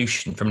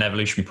evolution, from an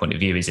evolutionary point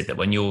of view, is it that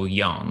when you're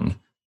young,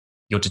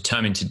 you're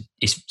determined to,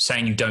 is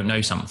saying you don't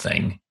know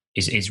something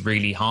is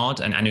really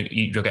hard, and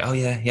you'll go, oh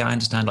yeah, I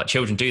understand. Like,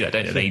 children do that,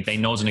 don't they? They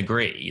nod and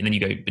agree, and then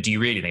you go, but do you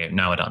really? They go,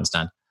 no, I don't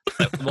understand.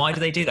 Like, why do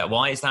they do that?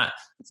 Why is that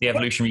the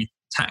evolutionary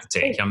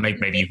tactic? And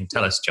maybe you can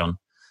tell us, John.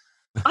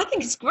 I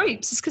think it's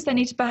groups. It's because they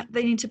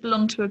need to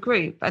belong to a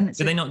group, and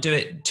do they not do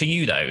it to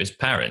you though, as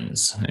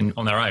parents, and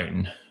on their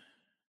own?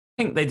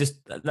 I think they just,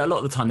 a lot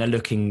of the time they're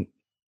looking.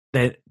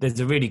 There's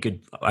a really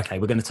good, okay,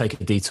 we're going to take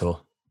a detour,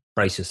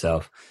 brace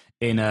yourself,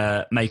 in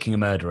Making a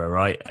Murderer,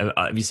 right?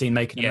 Have you seen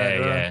Making a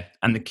Murderer? Yeah.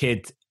 And the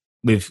kid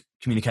with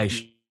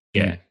communication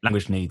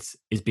language needs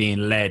is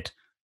being led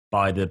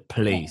by the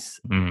police,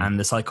 and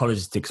the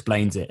psychologist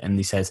explains it, and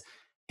he says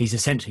he's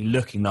essentially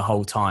looking the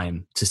whole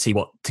time to see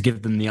to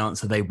give them the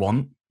answer they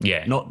want,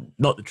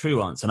 not the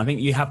true answer. And I think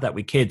you have that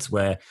with kids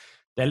where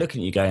they're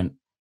looking at you going,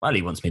 well,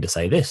 he wants me to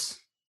say this.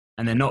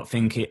 And they're not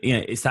thinking, you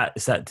know, it's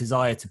that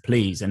desire to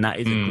please, and that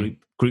is a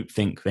group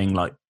think thing,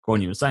 like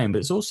Gráinne was saying. But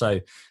it's also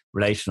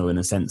relational in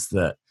the sense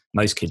that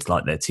most kids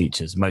like their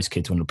teachers. Most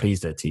kids want to please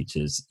their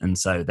teachers, and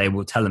so they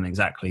will tell them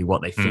exactly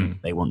what they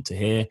think they want to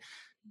hear.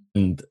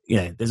 And you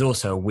know, there's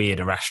also a weird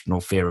irrational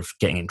fear of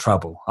getting in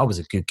trouble. I was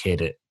a good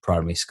kid at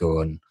primary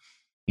school, and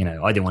you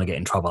know, I didn't want to get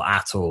in trouble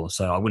at all.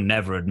 So I would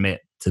never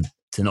admit to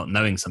not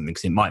knowing something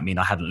because it might mean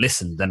I hadn't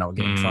listened. Then I'll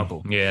get in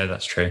trouble. Yeah,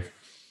 that's true.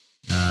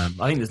 I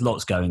think there's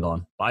lots going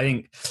on, but I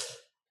think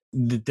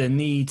the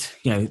need,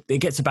 you know, it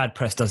gets a bad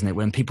press, doesn't it,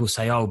 when people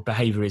say, oh,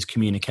 behaviour is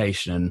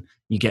communication, and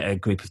you get a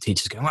group of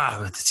teachers going,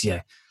 wow,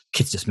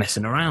 kids just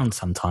messing around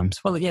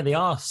sometimes. Well, yeah, they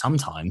are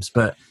sometimes,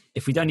 but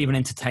if we don't even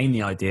entertain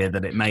the idea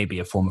that it may be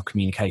a form of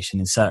communication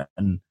in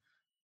certain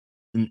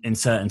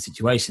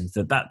situations,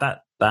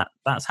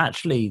 that's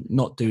actually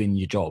not doing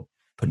your job,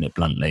 putting it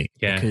bluntly.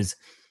 Yeah. Because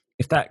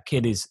if that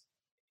kid is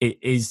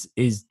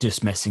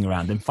just messing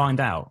around, then find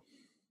out.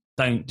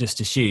 Don't just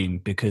assume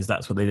because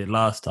that's what they did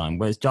last time.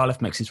 Whereas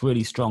Jarlath makes this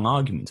really strong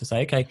argument to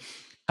say, okay,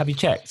 have you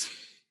checked?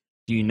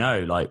 Do you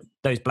know, like,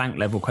 those blank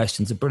level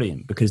questions are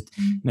brilliant because,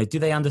 you know, do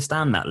they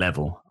understand that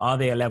level? Are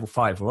they a level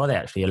 5 or are they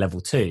actually a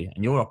level 2?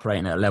 And you're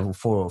operating at a level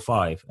 4 or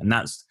 5. And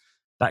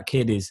that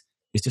kid is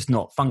just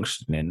not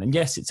functioning. And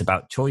yes, it's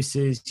about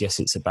choices. Yes,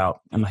 it's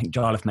about, and I think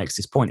Jarlath makes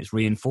this point, it's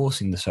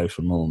reinforcing the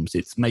social norms.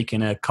 It's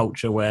making a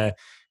culture where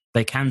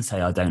they can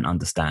say, I don't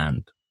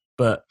understand.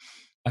 But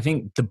I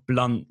think the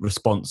blunt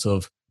response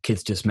of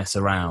kids just mess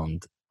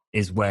around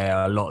is where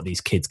a lot of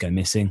these kids go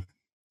missing.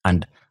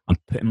 And I'm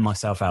putting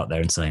myself out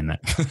there and saying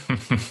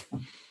that.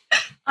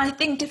 I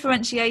think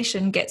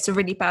differentiation gets a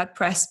really bad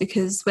press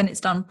because when it's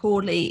done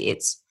poorly,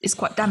 it's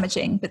quite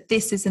damaging. But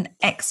this is an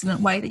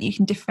excellent way that you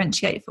can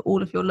differentiate for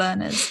all of your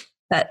learners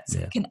that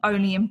can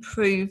only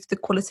improve the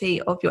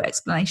quality of your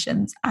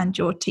explanations and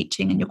your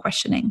teaching and your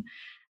questioning.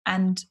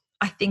 And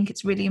I think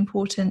it's really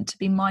important to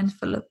be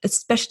mindful of,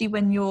 especially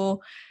when you're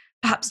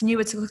perhaps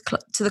newer to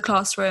the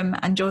classroom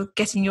and you're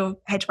getting your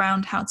head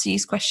around how to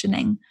use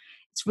questioning.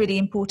 It's really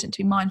important to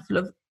be mindful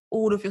of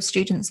all of your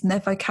students and their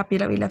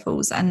vocabulary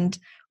levels and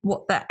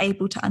what they're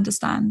able to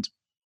understand.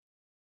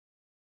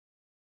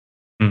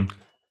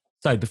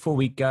 So before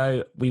we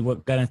go, we were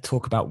going to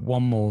talk about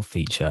one more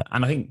feature,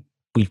 and I think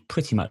we've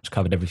pretty much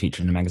covered every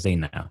feature in the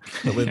magazine now.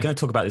 But we're going to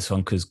talk about this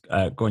one because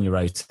Gráinne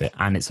wrote it,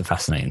 and it's a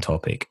fascinating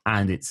topic,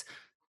 and it's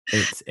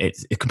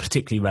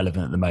particularly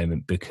relevant at the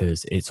moment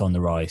because it's on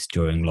the rise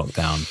during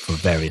lockdown for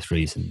various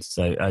reasons.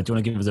 So do you want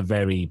to give us a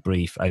very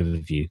brief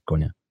overview,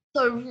 Gráinne?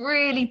 So a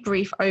really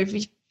brief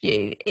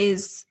overview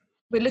is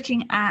we're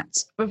looking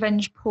at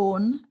revenge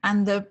porn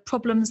and the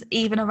problems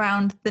even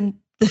around the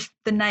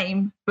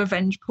name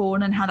revenge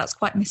porn and how that's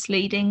quite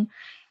misleading,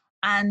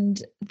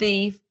 and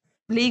the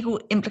legal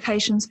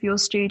implications for your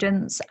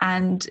students.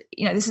 And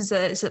this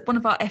is one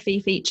of our FE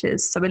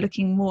features, so we're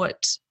looking more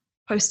at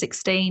post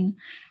 16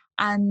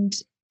 and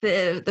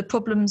the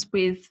problems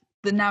with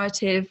the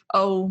narrative.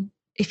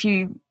 If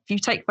you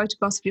take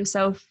photographs of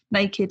yourself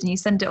naked and you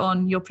send it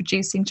on, you're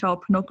producing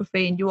child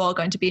pornography and you are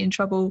going to be in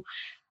trouble,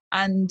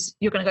 and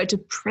you're going to go to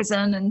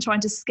prison, and trying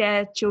to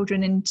scare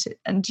children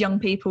and young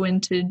people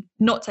into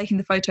not taking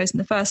the photos in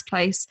the first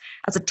place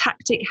as a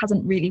tactic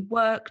hasn't really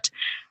worked.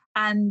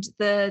 And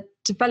the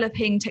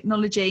developing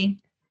technology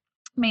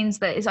means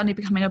that it's only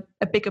becoming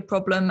a bigger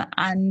problem,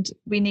 and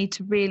we need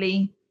to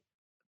really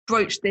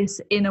broach this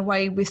in a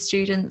way with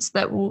students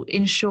that will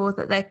ensure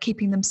that they're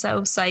keeping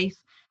themselves safe.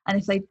 And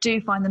if they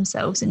do find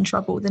themselves in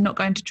trouble, they're not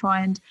going to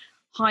try and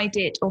hide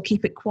it or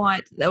keep it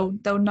quiet. They'll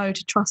know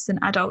to trust an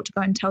adult to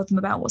go and tell them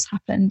about what's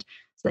happened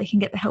so they can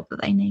get the help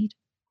that they need.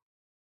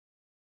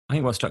 I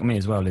think what struck me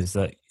as well is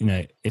that,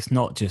 it's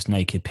not just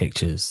naked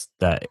pictures,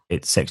 that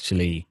it's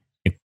sexually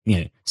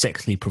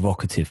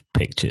provocative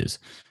pictures,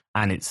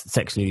 and it's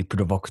sexually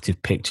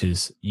provocative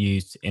pictures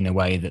used in a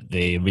way that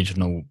the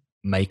original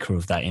maker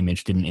of that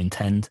image didn't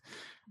intend.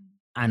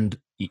 And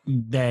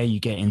there you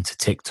get into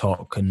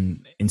TikTok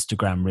and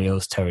Instagram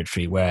Reels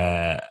territory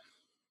where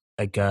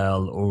a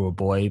girl or a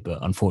boy, but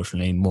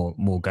unfortunately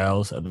more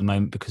girls at the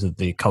moment because of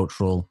the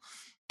cultural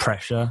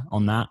pressure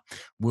on that,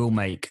 will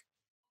make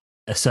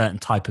a certain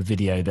type of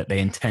video that they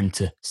intend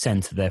to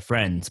send to their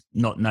friends,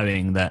 not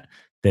knowing that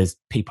there's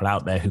people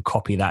out there who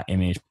copy that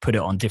image, put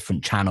it on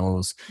different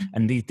channels,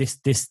 and this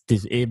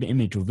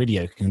image or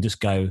video can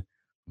just go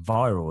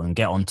viral and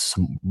get onto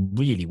some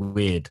really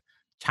weird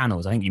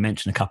channels. I think you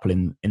mentioned a couple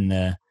in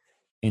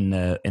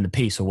the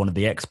piece, or one of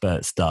the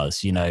experts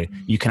does.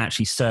 You can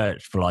actually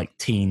search for like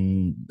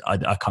teen. I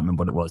can't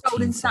remember what it was.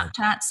 Golden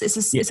Snapchats. It's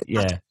a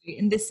category,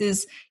 and this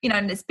is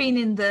and it's been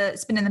in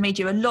the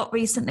media a lot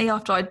recently.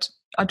 After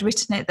I'd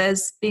written it,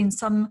 there's been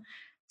some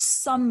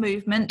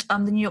movement. The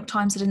New York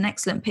Times did an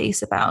excellent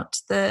piece about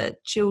the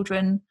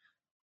children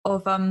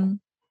of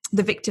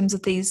the victims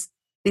of these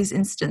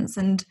incidents,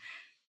 and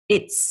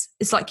it's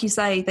like you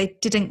say, they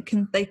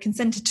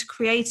consented to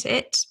create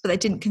it, but they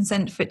didn't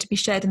consent for it to be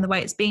shared in the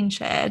way it's being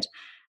shared,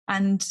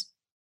 and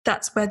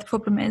that's where the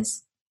problem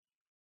is.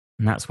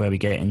 And that's where we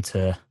get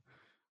into.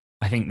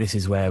 I think this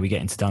is where we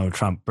get into Donald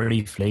Trump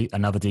briefly.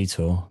 Another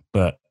detour,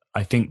 but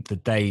I think the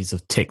days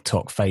of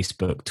TikTok,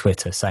 Facebook,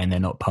 Twitter saying they're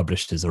not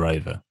publishers are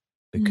over,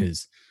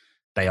 because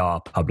they are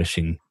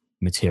publishing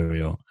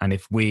material. And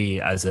if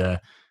we as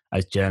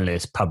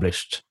journalists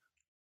published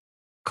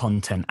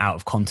content out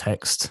of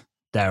context,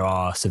 there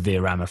are severe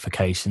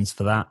ramifications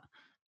for that.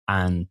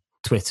 And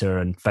Twitter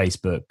and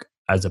Facebook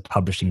as a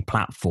publishing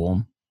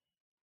platform,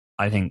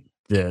 I think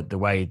the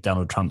way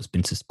Donald Trump's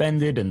been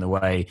suspended and the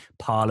way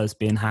Parler's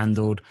been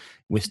handled,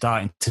 we're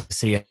starting to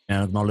see an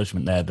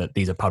acknowledgement there that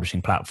these are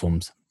publishing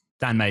platforms.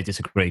 Dan may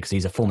disagree because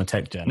he's a former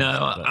tech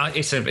journalist. No,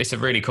 it's a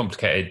really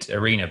complicated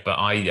arena. But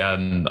I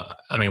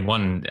mean,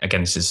 one, again,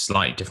 this is a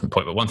slightly different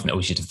point, but one thing that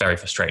always used to very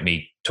frustrate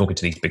me talking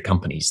to these big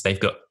companies, they've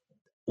got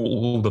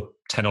all the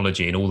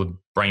technology and all the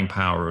brain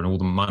power and all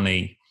the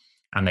money,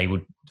 and they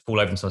would fall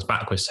over themselves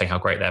backwards to say how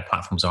great their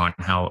platforms are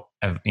and how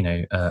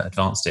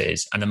advanced it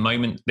is. And the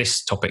moment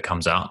this topic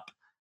comes up,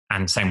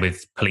 and same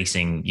with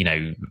policing,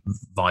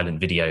 violent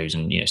videos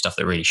and stuff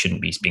that really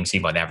shouldn't be being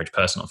seen by the average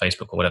person on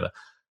Facebook or whatever,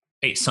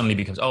 it suddenly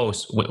becomes,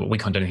 we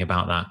can't do anything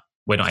about that.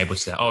 We're not able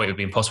to say, it would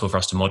be impossible for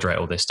us to moderate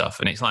all this stuff.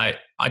 And it's like,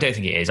 I don't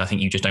think it is. I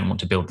think you just don't want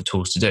to build the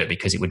tools to do it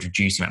because it would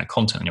reduce the amount of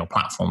content on your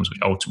platforms, which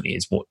ultimately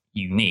is what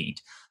you need.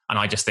 And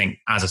I just think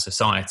as a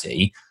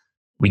society,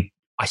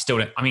 I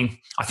think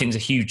there's a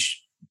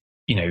huge,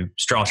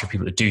 strata of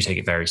people that do take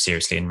it very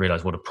seriously and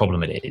realize what a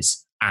problem it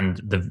is. and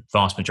the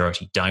vast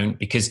majority don't.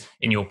 Because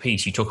in your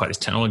piece, you talk about this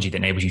technology that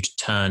enables you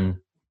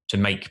to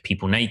make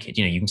people naked.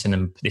 You can send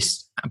them,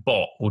 this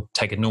bot will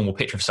take a normal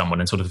picture of someone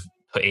and sort of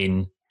put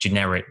in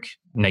generic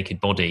naked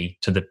body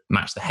to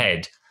match the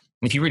head.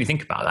 And if you really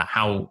think about that,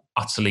 how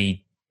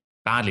utterly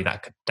badly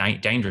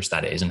dangerous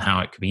that is, and how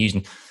it could be used.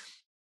 And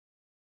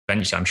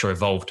eventually, I'm sure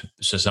evolved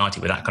society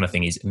where that kind of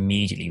thing is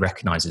immediately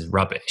recognized as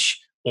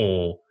rubbish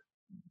or,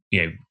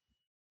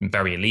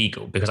 very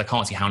illegal, because I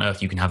can't see how on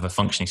earth you can have a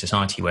functioning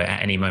society where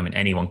at any moment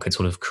anyone could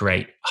sort of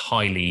create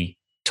highly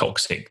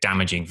toxic,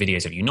 damaging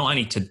videos of you, not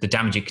only to the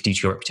damage it could do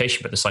to your reputation,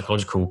 but the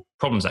psychological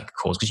problems that could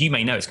cause. Because you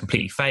may know it's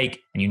completely fake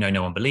and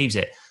no one believes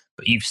it,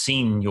 but you've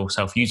seen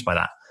yourself used by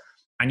that.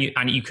 And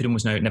you could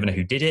almost never know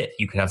who did it.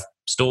 You could have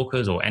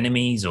stalkers or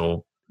enemies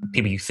or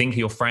people you think are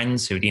your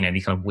friends who,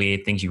 these kind of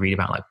weird things you read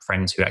about, like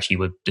friends who actually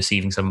were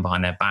deceiving someone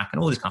behind their back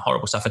and all this kind of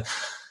horrible stuff. And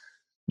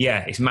yeah,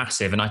 it's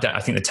massive. And I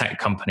think the tech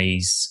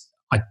companies,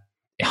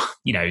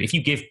 if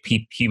you give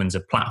humans a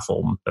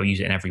platform, they'll use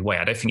it in every way.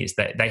 I don't think it's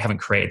that they haven't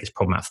created this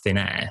problem out of thin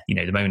air.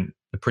 The moment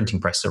the printing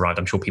press arrived,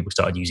 I'm sure people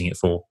started using it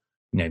for,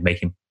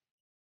 making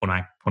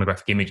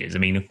pornographic images. I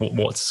mean,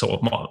 what's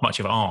sort of much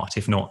of art,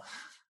 if not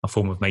a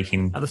form of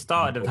making? At the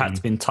start, it'd have had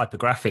to been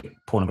typographic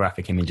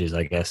pornographic images,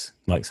 I guess,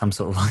 like some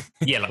sort of like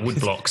wood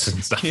blocks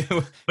and stuff.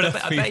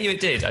 But I bet you it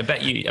did. I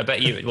bet you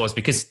it was,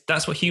 because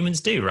that's what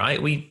humans do,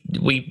 right? We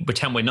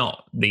pretend we're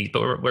not these,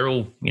 but we're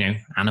all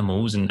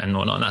animals and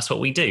whatnot, and that's what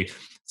we do.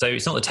 So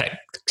it's not the tech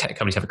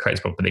companies haven't created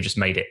this problem, but they just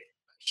made it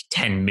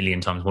 10 million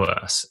times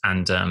worse,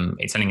 and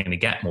it's only going to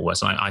get more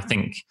worse. And I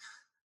think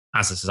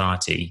as a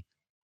society,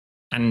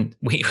 and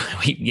we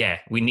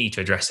need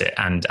to address it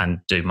and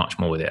do much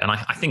more with it. And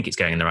I think it's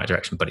going in the right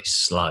direction, but it's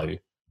slow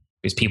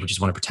because people just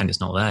want to pretend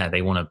it's not there.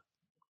 They want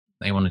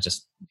to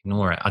just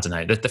ignore it. I don't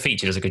know. The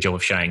feature does a good job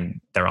of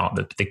showing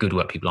the good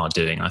work people are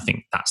doing. And I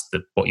think that's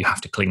what you have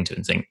to cling to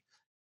and think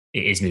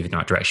it is moving in the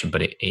right direction,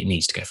 but it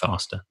needs to go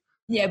faster.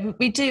 Yeah,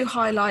 we do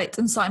highlight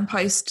and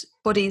signpost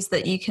bodies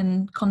that you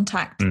can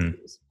contact to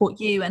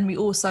support you. And we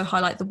also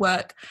highlight the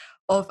work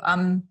of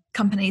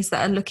companies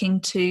that are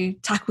looking to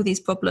tackle these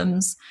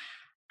problems.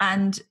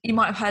 And you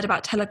might have heard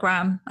about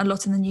Telegram a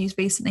lot in the news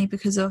recently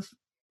because of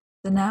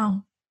the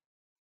now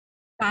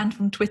banned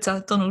from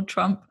Twitter, Donald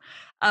Trump.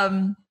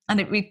 And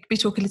we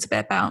talk a little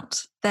bit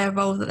about their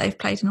role that they've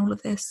played in all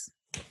of this.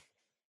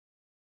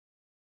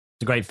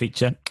 It's a great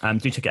feature.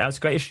 Do check it out. It's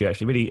a great issue,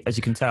 actually. Really, as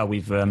you can tell,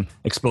 we've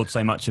explored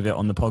so much of it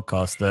on the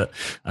podcast that,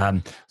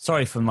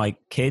 sorry for my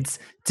kids.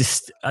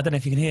 Just, I don't know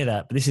if you can hear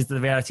that, but this is the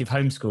reality of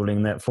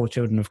homeschooling, that 4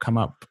 children have come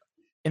up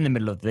in the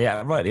middle of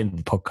right at the end of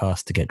the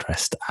podcast to get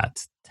dressed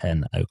at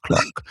 10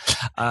 o'clock.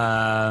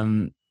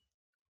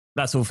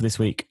 That's all for this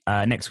week.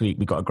 Next week,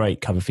 we've got a great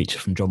cover feature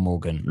from John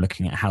Morgan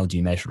looking at how do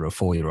you measure a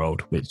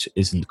 4-year-old, which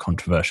isn't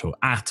controversial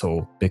at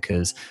all,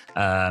 because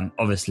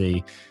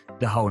obviously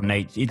the whole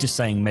nature, just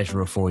saying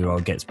measure a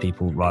 4-year-old gets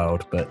people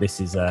riled. But this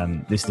is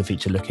the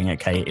feature looking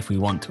at, okay, if we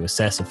want to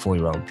assess a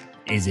 4-year-old,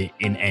 is it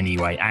in any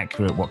way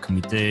accurate? What can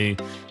we do?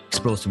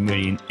 Explore some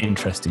really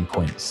interesting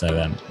points. So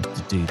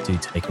do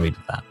take a read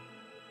of that.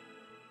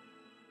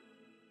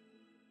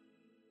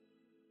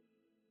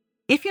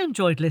 If you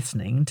enjoyed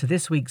listening to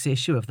this week's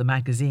issue of the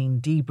magazine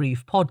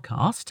Debrief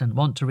podcast and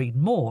want to read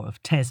more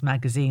of TES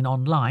Magazine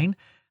online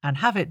and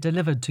have it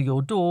delivered to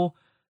your door,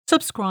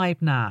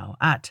 subscribe now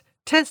at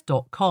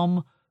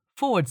tes.com/store.